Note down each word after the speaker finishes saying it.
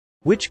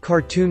Which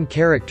cartoon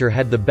character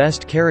had the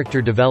best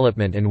character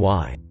development and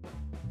why?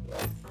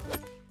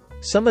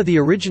 Some of the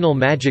original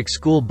Magic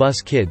School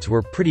Bus kids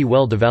were pretty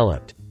well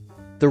developed.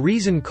 The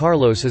reason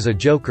Carlos is a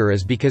joker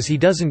is because he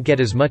doesn't get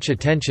as much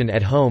attention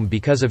at home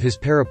because of his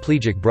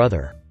paraplegic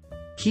brother.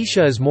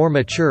 Keisha is more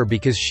mature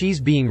because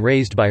she's being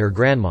raised by her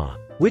grandma,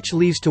 which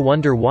leaves to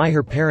wonder why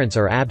her parents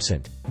are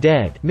absent.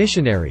 Dead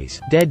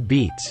missionaries, dead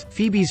beats.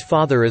 Phoebe's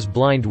father is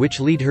blind, which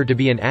lead her to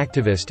be an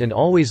activist and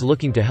always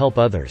looking to help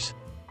others.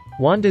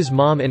 Wanda's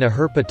mom in a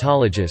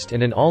herpetologist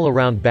and an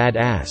all-around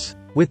badass.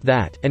 With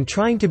that, and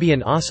trying to be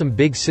an awesome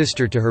big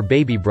sister to her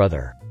baby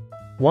brother.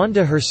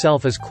 Wanda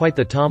herself is quite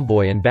the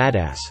tomboy and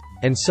badass.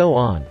 And so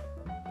on.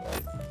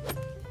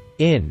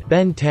 In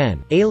Ben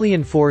 10,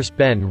 Alien Force,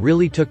 Ben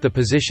really took the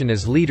position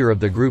as leader of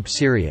the group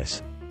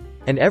serious.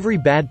 And every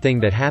bad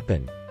thing that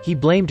happened, he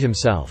blamed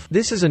himself.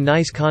 This is a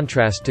nice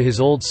contrast to his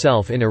old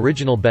self in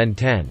original Ben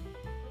 10.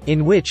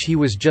 In which he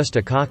was just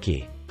a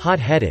cocky,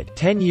 hot-headed,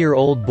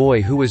 10-year-old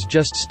boy who was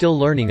just still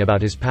learning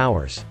about his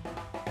powers.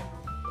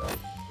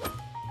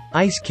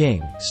 Ice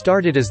King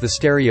started as the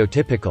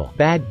stereotypical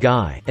bad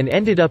guy and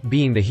ended up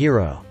being the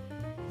hero.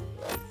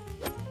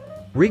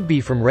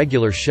 Rigby from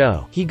regular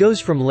show, he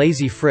goes from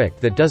lazy frick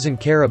that doesn't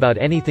care about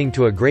anything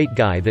to a great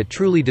guy that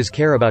truly does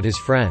care about his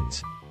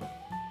friends.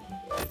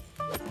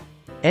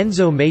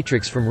 Enzo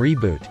Matrix from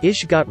Reboot,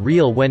 Ish got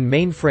real when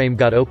Mainframe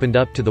got opened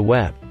up to the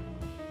web.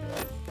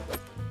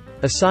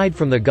 Aside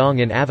from the gong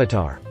in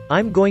Avatar,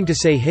 I'm going to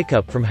say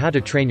Hiccup from How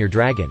to Train Your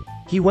Dragon.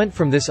 He went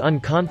from this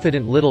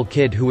unconfident little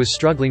kid who was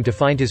struggling to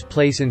find his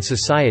place in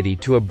society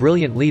to a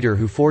brilliant leader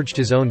who forged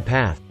his own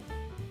path.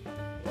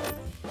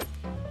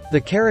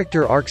 The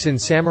character arcs in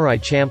Samurai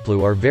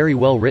Champloo are very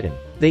well written.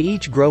 They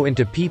each grow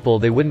into people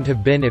they wouldn't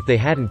have been if they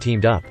hadn't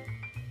teamed up.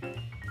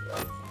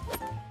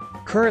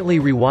 Currently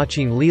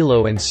rewatching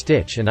Lilo and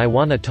Stitch, and I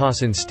wanna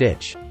toss in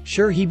Stitch.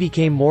 Sure, he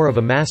became more of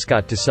a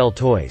mascot to sell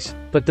toys.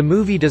 But the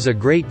movie does a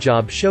great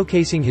job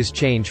showcasing his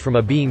change from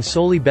a being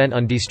solely bent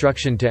on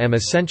destruction to an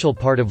essential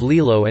part of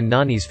Lilo and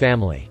Nani's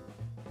family.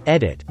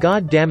 Edit.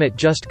 God damn it,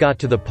 just got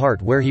to the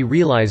part where he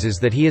realizes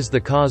that he is the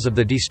cause of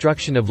the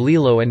destruction of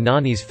Lilo and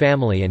Nani's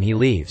family and he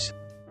leaves.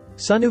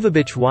 Son of a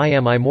bitch, why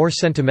am I more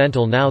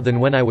sentimental now than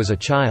when I was a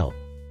child?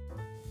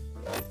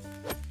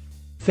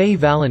 Faye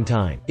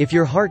Valentine. If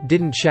your heart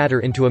didn't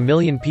shatter into a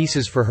million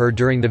pieces for her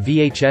during the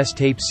VHS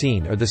tape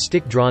scene or the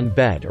stick-drawn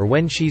bed or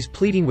when she's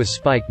pleading with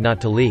Spike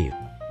not to leave,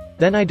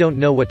 then I don't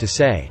know what to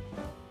say.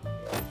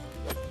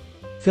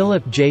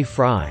 Philip J.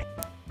 Fry.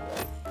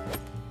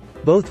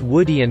 Both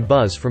Woody and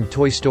Buzz from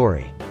Toy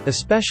Story.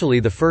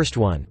 Especially the first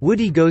one.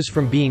 Woody goes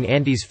from being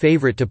Andy's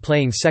favorite to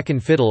playing second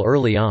fiddle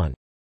early on.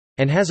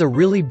 And has a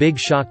really big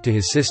shock to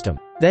his system.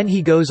 Then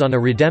he goes on a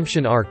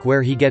redemption arc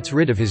where he gets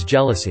rid of his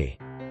jealousy.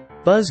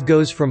 Buzz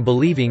goes from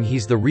believing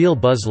he's the real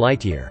Buzz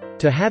Lightyear,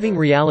 to having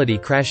reality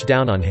crash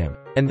down on him,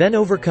 and then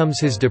overcomes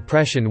his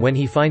depression when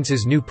he finds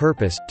his new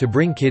purpose, to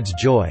bring kids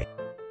joy.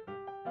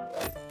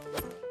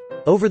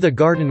 Over the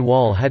Garden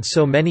Wall had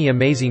so many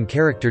amazing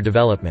character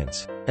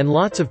developments, and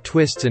lots of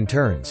twists and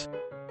turns.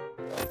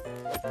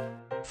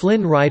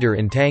 Flynn Rider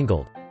in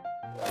Tangled.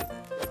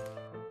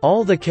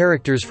 All the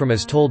characters from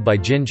As Told by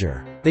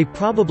Ginger. They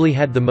probably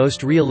had the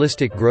most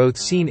realistic growth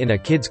seen in a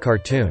kid's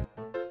cartoon.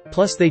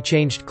 Plus they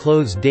changed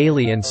clothes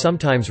daily and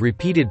sometimes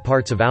repeated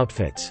parts of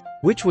outfits,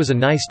 which was a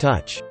nice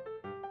touch.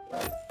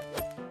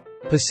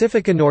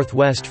 Pacifica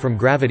Northwest from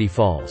Gravity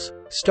Falls.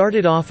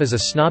 Started off as a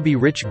snobby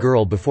rich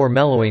girl before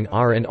mellowing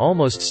and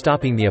almost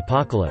stopping the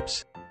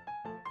apocalypse.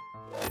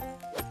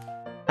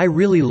 I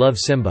Really Love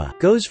Simba.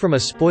 Goes from a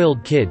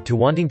spoiled kid to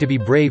wanting to be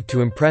brave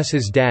to impress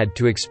his dad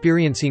to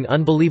experiencing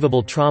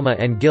unbelievable trauma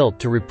and guilt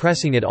to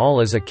repressing it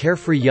all as a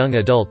carefree young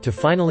adult to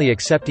finally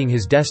accepting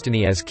his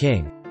destiny as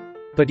king.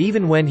 But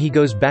even when he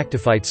goes back to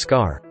fight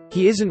Scar,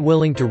 he isn't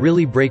willing to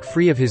really break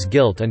free of his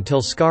guilt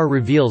until Scar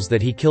reveals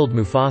that he killed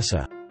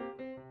Mufasa.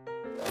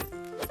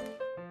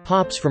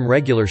 Pops from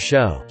regular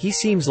show. He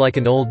seems like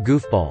an old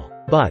goofball.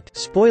 But,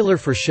 spoiler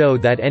for show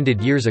that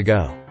ended years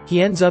ago, he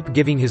ends up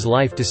giving his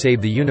life to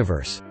save the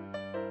universe.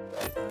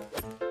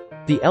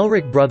 The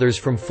Elric brothers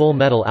from Full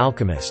Metal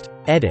Alchemist.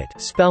 Edit.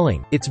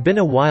 Spelling. It's been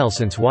a while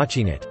since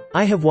watching it.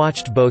 I have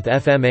watched both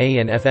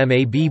FMA and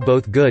FMAB,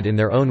 both good in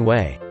their own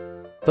way.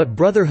 But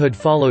Brotherhood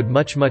followed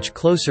much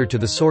closer to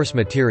the source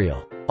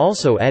material.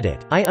 Also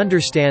edit. I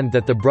understand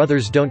that the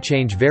brothers don't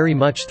change very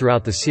much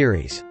throughout the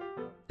series.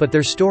 But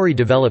their story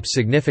develops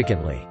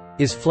significantly,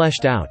 is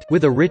fleshed out,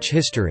 with a rich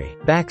history,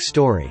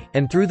 backstory,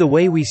 and through the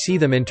way we see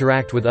them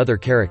interact with other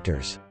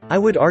characters. I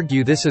would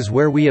argue this is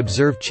where we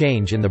observe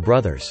change in the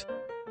brothers.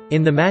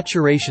 In the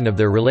maturation of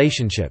their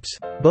relationships.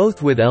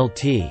 Both with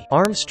L.T.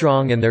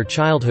 Armstrong and their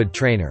childhood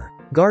trainer,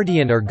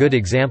 Guardian are good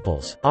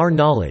examples. Our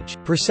knowledge,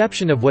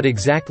 perception of what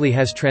exactly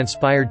has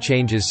transpired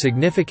changes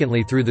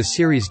significantly through the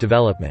series'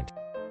 development.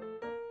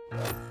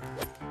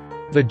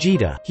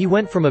 Vegeta. He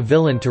went from a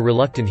villain to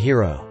reluctant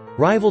hero,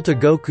 rival to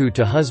Goku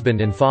to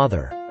husband and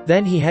father.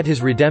 Then he had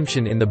his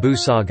redemption in the Buu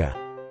saga.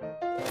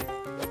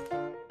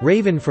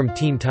 Raven from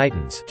Teen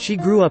Titans. She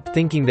grew up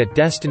thinking that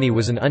destiny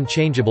was an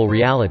unchangeable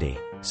reality,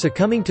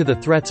 succumbing to the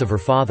threats of her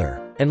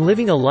father, and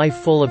living a life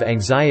full of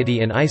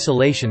anxiety and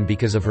isolation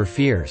because of her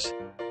fears.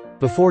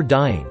 Before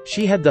dying,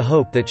 she had the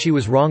hope that she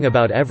was wrong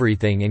about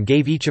everything and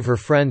gave each of her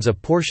friends a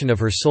portion of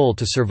her soul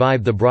to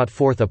survive the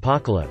brought-forth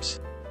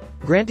apocalypse,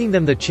 granting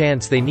them the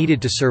chance they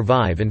needed to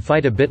survive and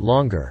fight a bit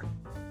longer.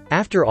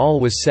 After all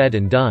was said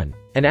and done,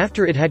 and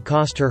after it had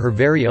cost her her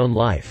very own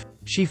life,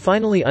 she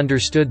finally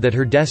understood that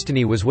her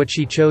destiny was what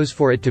she chose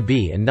for it to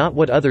be and not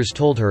what others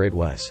told her it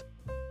was.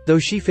 Though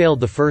she failed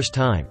the first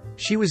time,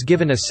 she was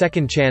given a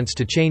second chance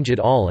to change it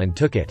all and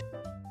took it.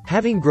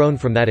 Having grown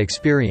from that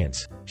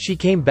experience, she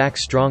came back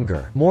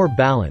stronger, more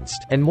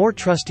balanced, and more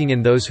trusting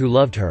in those who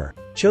loved her,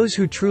 chose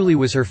who truly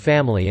was her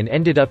family, and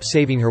ended up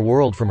saving her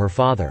world from her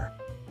father.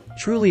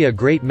 Truly a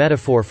great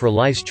metaphor for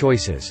life's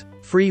choices,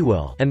 free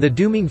will, and the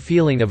dooming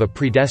feeling of a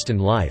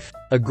predestined life.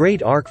 A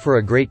great arc for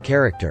a great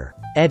character.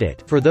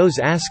 Edit. For those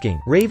asking,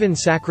 Raven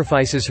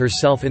sacrifices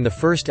herself in the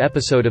first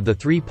episode of the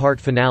 3-part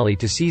finale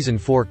to Season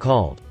 4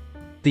 called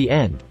The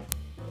End.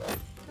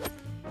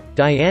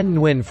 Diane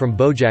Nguyen from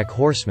BoJack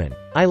Horseman.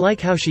 I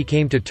like how she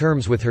came to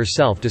terms with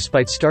herself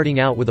despite starting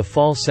out with a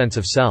false sense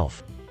of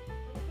self.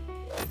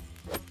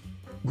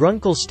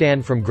 Grunkle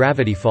Stan from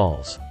Gravity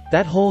Falls.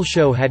 That whole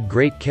show had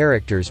great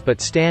characters,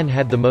 but Stan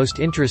had the most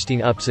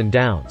interesting ups and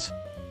downs.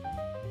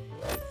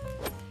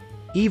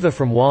 Eva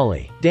from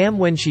WALL-E. Damn,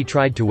 when she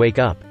tried to wake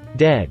up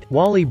dead,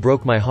 WALL-E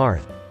broke my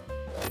heart.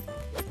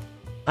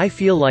 I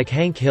feel like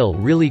Hank Hill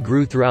really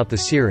grew throughout the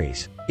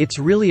series. It's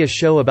really a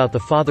show about the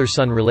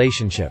father-son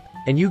relationship,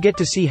 and you get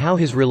to see how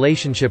his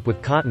relationship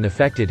with Cotton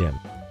affected him.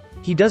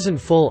 He doesn't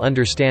fully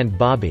understand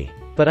Bobby,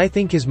 but I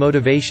think his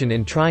motivation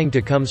in trying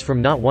to comes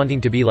from not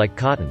wanting to be like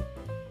Cotton.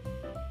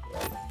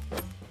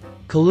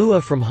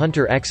 Kahlua from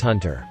Hunter x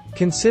Hunter.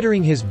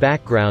 Considering his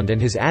background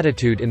and his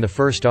attitude in the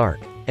first arc,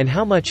 and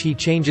how much he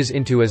changes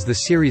into as the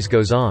series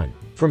goes on,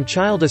 from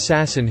child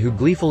assassin who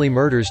gleefully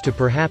murders to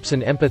perhaps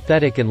an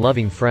empathetic and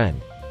loving friend.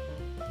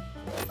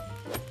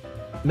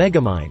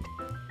 Megamind.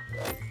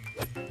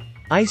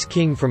 Ice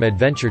King from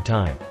Adventure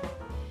Time.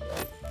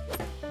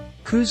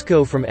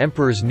 Kuzco from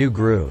Emperor's New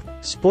Groove.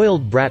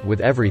 Spoiled brat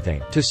with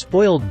everything, to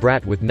spoiled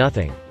brat with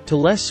nothing, to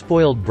less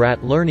spoiled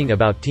brat learning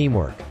about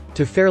teamwork,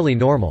 to fairly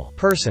normal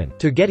person,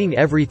 to getting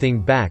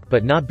everything back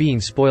but not being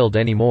spoiled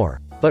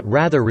anymore, but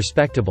rather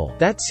respectable.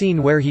 That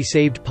scene where he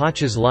saved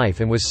Pacha's life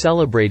and was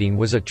celebrating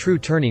was a true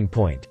turning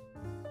point.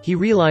 He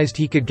realized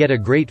he could get a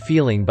great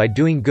feeling by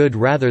doing good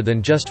rather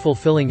than just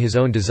fulfilling his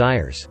own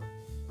desires.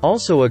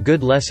 Also a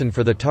good lesson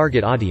for the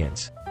target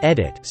audience.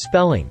 Edit.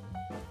 Spelling.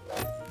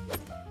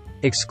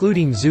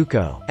 Excluding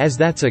Zuko, as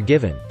that's a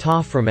given.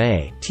 Ta from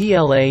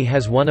A.T.L.A.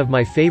 has one of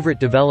my favorite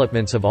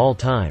developments of all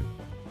time.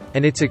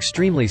 And it's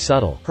extremely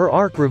subtle. Her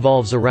arc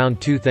revolves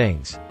around two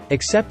things: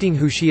 accepting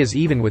who she is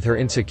even with her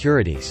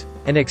insecurities,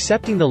 and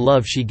accepting the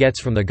love she gets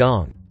from the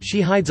Gong.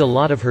 She hides a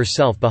lot of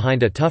herself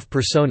behind a tough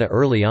persona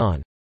early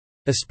on,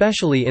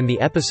 especially in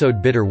the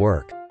episode Bitter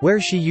Work, where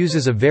she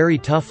uses a very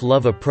tough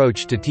love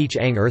approach to teach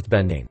Aang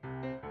earthbending.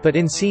 But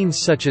in scenes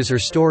such as her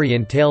story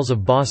in Tales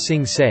of Ba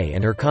Sing Se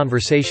and her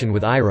conversation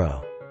with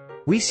Iroh,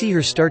 we see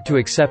her start to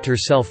accept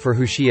herself for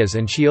who she is,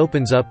 and she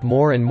opens up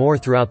more and more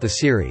throughout the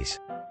series.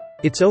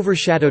 It's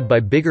overshadowed by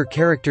bigger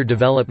character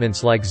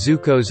developments like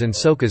Zuko's and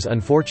Sokka's,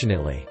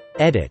 unfortunately.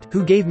 Edit.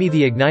 Who gave me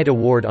the Ignite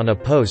Award on a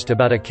post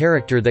about a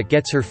character that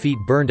gets her feet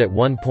burned at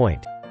one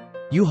point.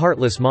 You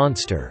heartless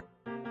monster.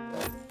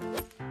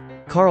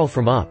 Carl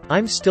from Up.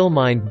 I'm still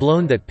mind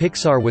blown that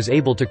Pixar was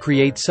able to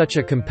create such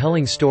a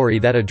compelling story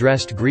that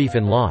addressed grief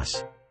and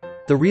loss,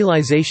 the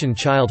realization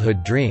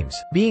childhood dreams,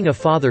 being a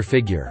father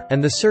figure,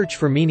 and the search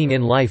for meaning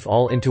in life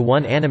all into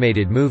one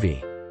animated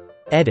movie.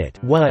 Edit.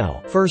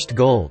 Well, first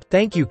gold.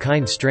 Thank you,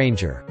 kind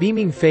stranger.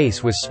 Beaming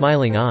face with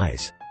smiling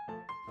eyes.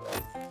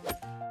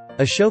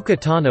 Ashoka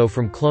Tano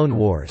from Clone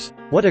Wars.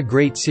 What a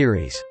great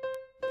series.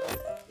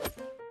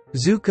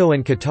 Zuko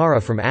and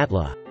Katara from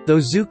Atla. Though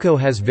Zuko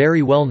has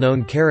very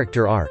well-known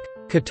character arc,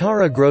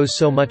 Katara grows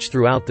so much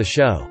throughout the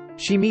show.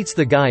 She meets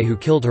the guy who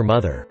killed her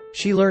mother.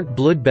 She learnt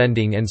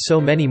bloodbending and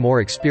so many more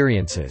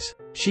experiences.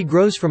 She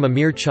grows from a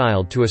mere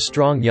child to a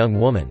strong young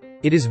woman.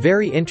 It is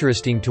very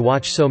interesting to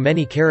watch so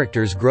many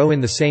characters grow in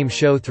the same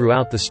show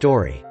throughout the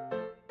story.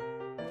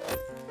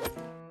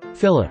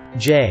 Philip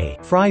J.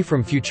 Fry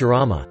from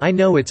Futurama. I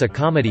know it's a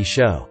comedy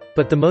show,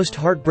 but the most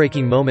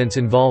heartbreaking moments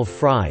involve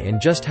Fry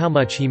and just how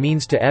much he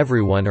means to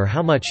everyone or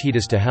how much he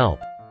does to help.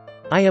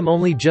 I am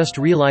only just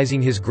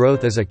realizing his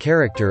growth as a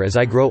character as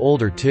I grow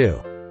older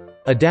too.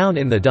 A down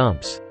in the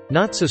dumps,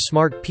 not so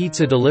smart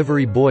pizza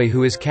delivery boy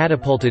who is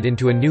catapulted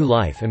into a new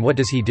life, and what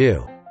does he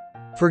do?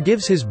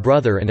 Forgives his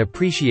brother and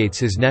appreciates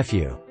his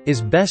nephew.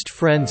 Is best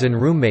friends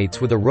and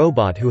roommates with a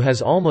robot who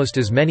has almost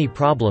as many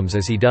problems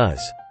as he does.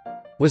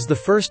 Was the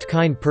first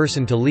kind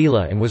person to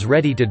Leela and was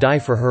ready to die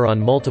for her on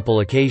multiple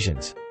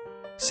occasions.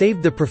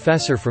 Saved the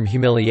professor from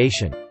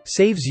humiliation.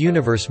 Saves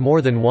universe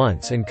more than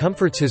once and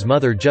comforts his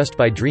mother just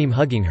by dream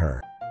hugging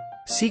her,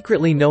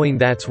 secretly knowing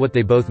that's what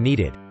they both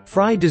needed.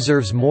 Fry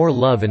deserves more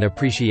love and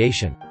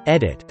appreciation.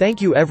 Edit.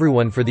 Thank you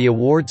everyone for the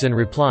awards and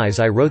replies.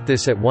 I wrote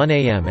this at 1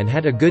 a.m. and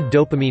had a good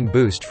dopamine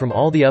boost from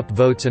all the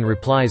upvotes and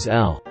replies.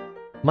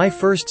 My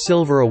first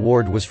silver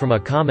award was from a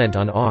comment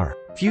on R.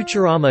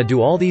 Futurama.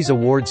 Do all these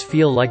awards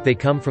feel like they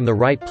come from the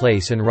right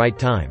place and right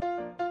time?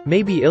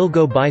 Maybe I'll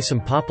go buy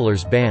some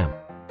poplars. Bam.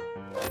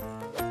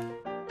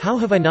 How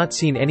have I not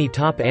seen any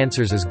top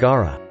answers as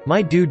Gara?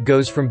 My dude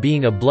goes from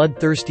being a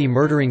bloodthirsty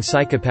murdering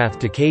psychopath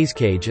to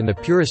Cage and the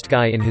purest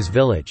guy in his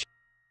village.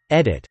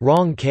 Edit.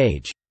 Wrong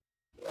Cage.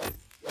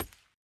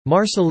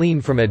 Marceline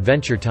from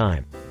Adventure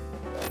Time.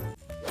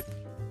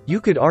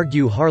 You could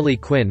argue Harley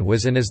Quinn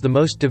was and is the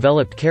most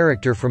developed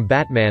character from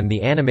Batman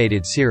the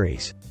Animated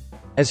Series.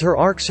 As her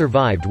arc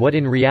survived what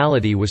in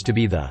reality was to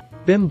be the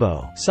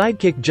bimbo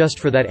sidekick just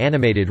for that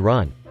animated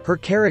run, her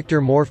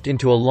character morphed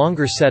into a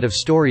longer set of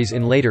stories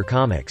in later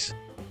comics,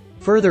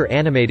 further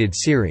animated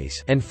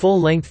series, and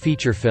full-length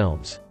feature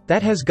films.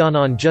 That has gone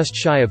on just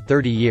shy of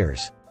 30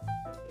 years.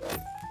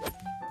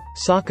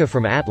 Sokka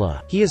from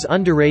Atla. He is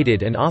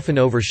underrated and often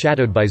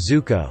overshadowed by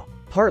Zuko,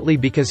 partly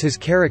because his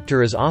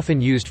character is often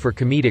used for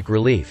comedic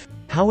relief.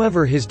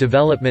 However, his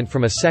development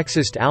from a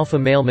sexist alpha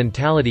male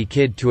mentality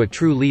kid to a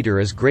true leader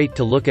is great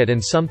to look at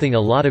and something a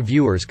lot of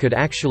viewers could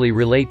actually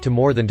relate to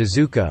more than to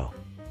Zuko.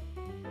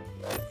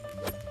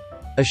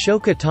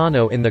 Ashoka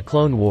Tano in the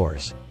Clone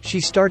Wars. She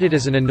started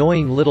as an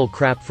annoying little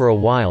crap for a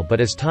while, but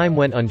as time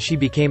went on she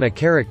became a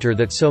character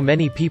that so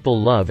many people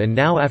love, and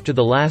now after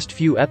the last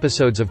few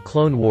episodes of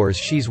Clone Wars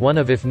she's one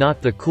of, if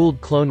not the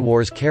cooled Clone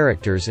Wars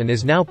characters, and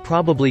is now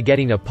probably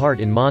getting a part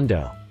in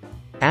Mondo.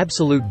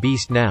 Absolute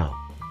beast now.